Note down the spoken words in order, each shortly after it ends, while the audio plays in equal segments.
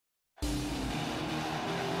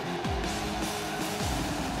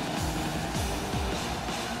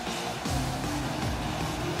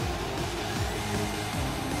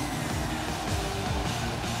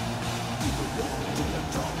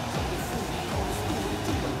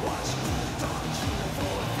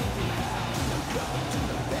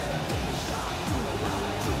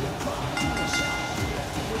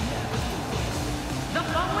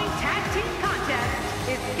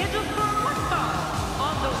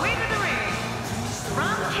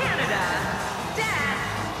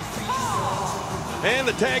And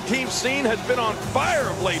the tag team scene has been on fire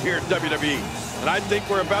of late here at WWE. And I think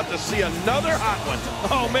we're about to see another hot one.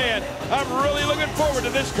 Oh, man, I'm really looking forward to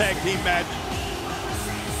this tag team match.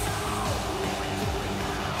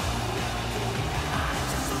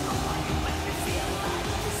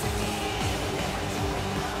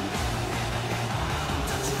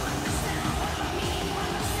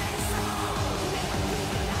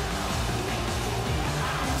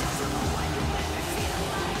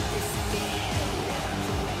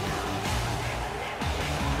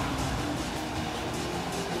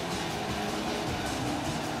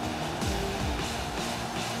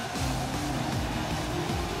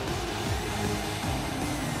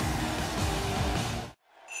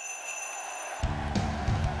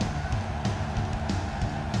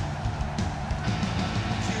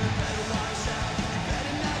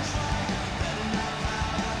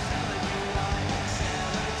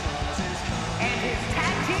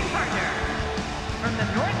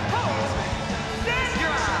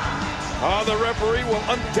 The referee will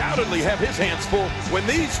undoubtedly have his hands full when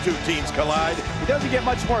these two teams collide. It doesn't get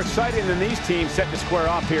much more exciting than these teams set to square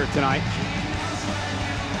off here tonight.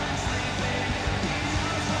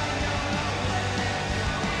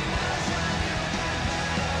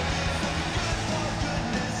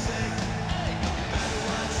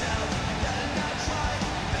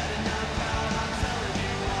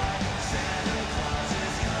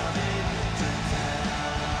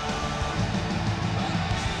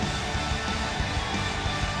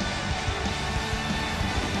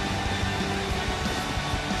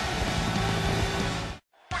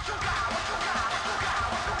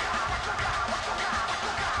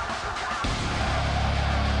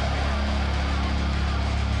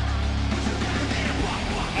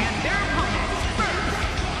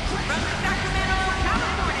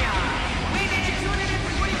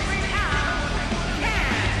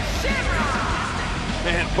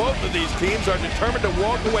 And both of these teams are determined to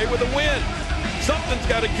walk away with a win. Something's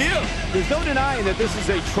got to give. There's no denying that this is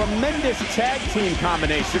a tremendous tag team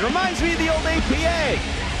combination. Reminds me of the old APA.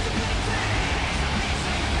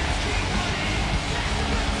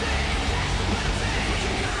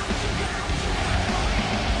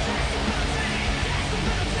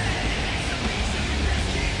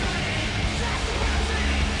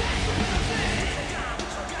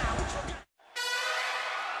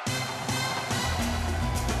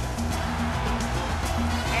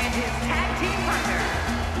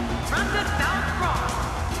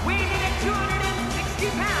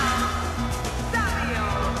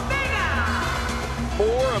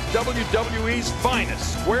 WWE's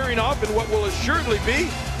finest, squaring off in what will assuredly be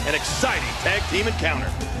an exciting tag team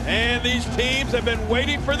encounter. And these teams have been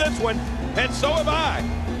waiting for this one, and so have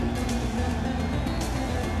I.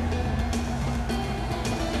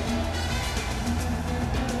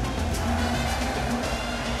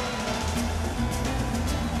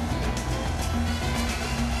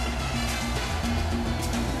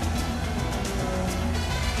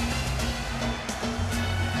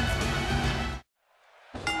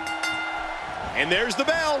 And there's the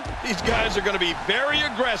bell. These guys are going to be very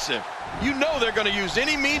aggressive. You know they're going to use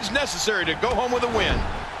any means necessary to go home with a win.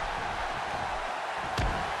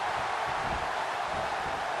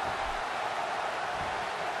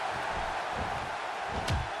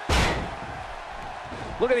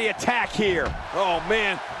 Look at the attack here. Oh,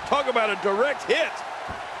 man. Talk about a direct hit.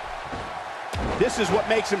 This is what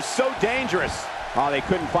makes him so dangerous. Oh, they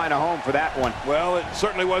couldn't find a home for that one. Well, it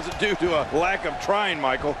certainly wasn't due to a lack of trying,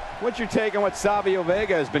 Michael. What's your take on what Savio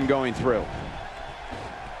Vega has been going through?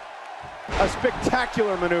 A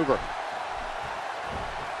spectacular maneuver.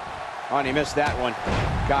 Oh, and he missed that one.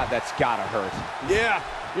 God, that's gotta hurt. Yeah,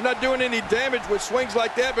 you're not doing any damage with swings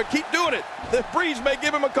like that, but keep doing it. The breeze may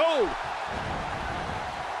give him a cold.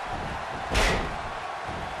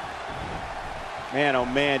 Man, oh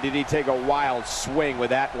man, did he take a wild swing with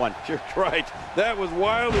that one. You're right. That was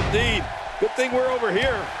wild indeed. Good thing we're over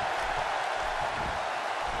here.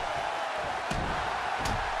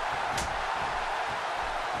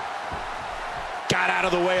 Got out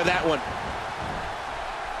of the way of that one.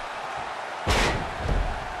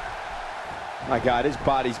 My God, his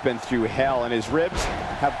body's been through hell, and his ribs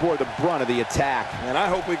have bore the brunt of the attack. And I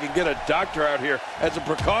hope we can get a doctor out here as a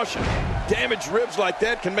precaution. Damaged ribs like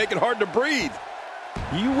that can make it hard to breathe.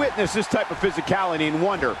 You witness this type of physicality and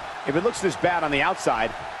wonder, if it looks this bad on the outside,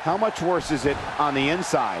 how much worse is it on the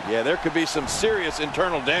inside? Yeah, there could be some serious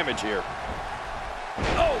internal damage here.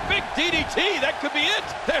 Oh, big DDT, that could be it.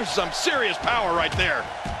 There's some serious power right there.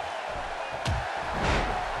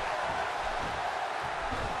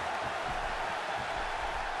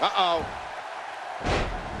 Uh-oh.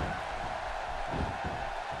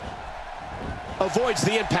 avoids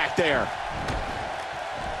the impact there.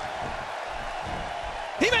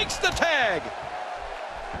 He makes the tag.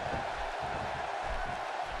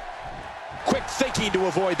 Quick thinking to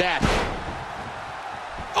avoid that.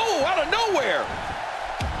 Oh, out of nowhere.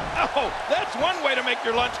 Oh, that's one way to make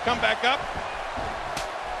your lunch come back up.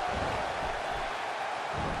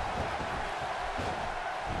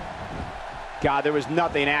 God, there was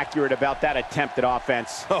nothing accurate about that attempt at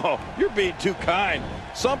offense. Oh, you're being too kind.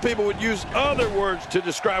 Some people would use other words to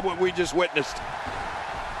describe what we just witnessed.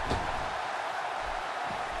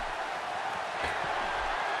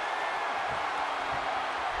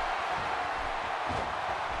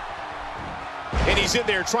 And he's in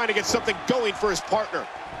there trying to get something going for his partner.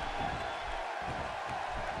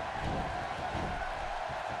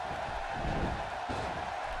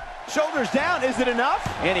 Shoulders down, is it enough?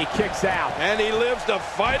 And he kicks out. And he lives to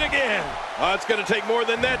fight again. Oh, it's going to take more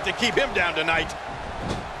than that to keep him down tonight.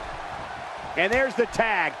 And there's the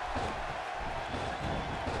tag.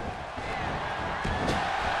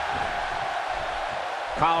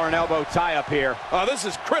 Collar and elbow tie up here. Oh, this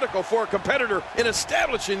is critical for a competitor in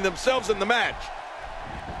establishing themselves in the match.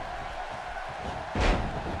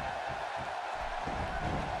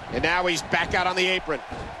 And now he's back out on the apron.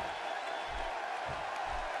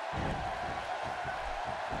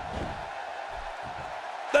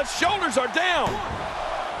 The shoulders are down.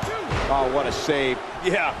 Oh, what a save.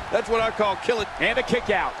 Yeah, that's what I call killing. And a kick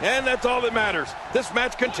out. And that's all that matters. This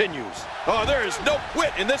match continues. Oh, there is no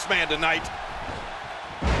quit in this man tonight.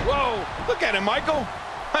 Whoa, look at him, Michael.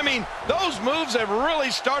 I mean, those moves have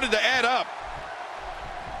really started to add up.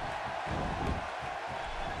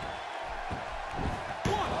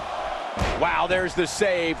 Wow, there's the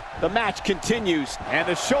save. The match continues. And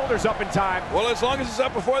the shoulders up in time. Well, as long as it's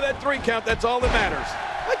up before that 3 count, that's all that matters.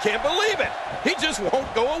 I can't believe it. He just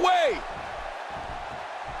won't go away.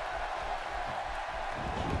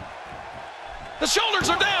 The shoulders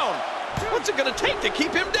are down. What's it going to take to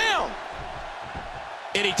keep him down?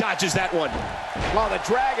 And he dodges that one. Well, the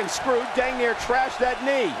dragon screw dang near trashed that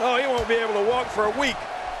knee. Oh, he won't be able to walk for a week.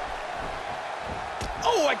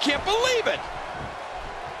 Oh, I can't believe it.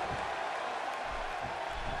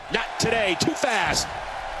 Not today, too fast.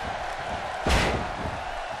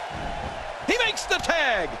 He makes the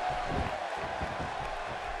tag.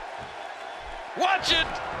 Watch it.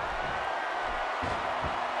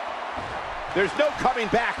 There's no coming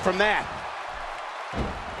back from that.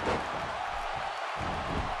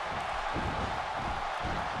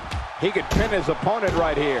 He could pin his opponent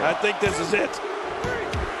right here. I think this is it.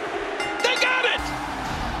 They got it!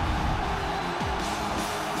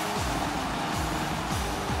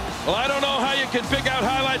 Well, I don't know how you can pick out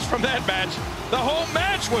highlights from that match. The whole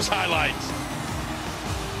match was highlights.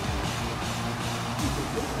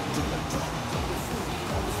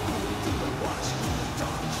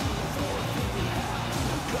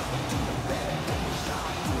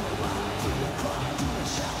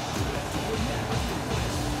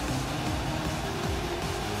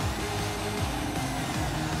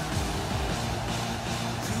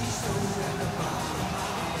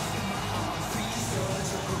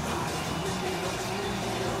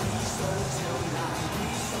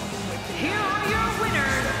 Here are your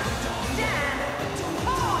winners,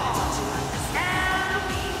 Deadpool and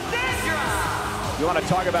Santa. You want to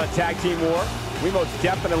talk about a tag team war? We most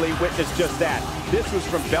definitely witnessed just that. This was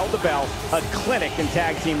from bell to bell, a clinic in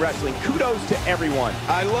tag team wrestling. Kudos to everyone.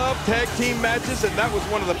 I love tag team matches, and that was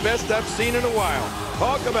one of the best I've seen in a while.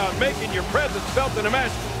 Talk about making your presence felt in a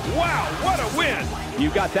match. Wow, what a win!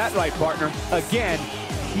 You got that right, partner. Again,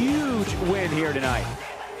 huge win here tonight.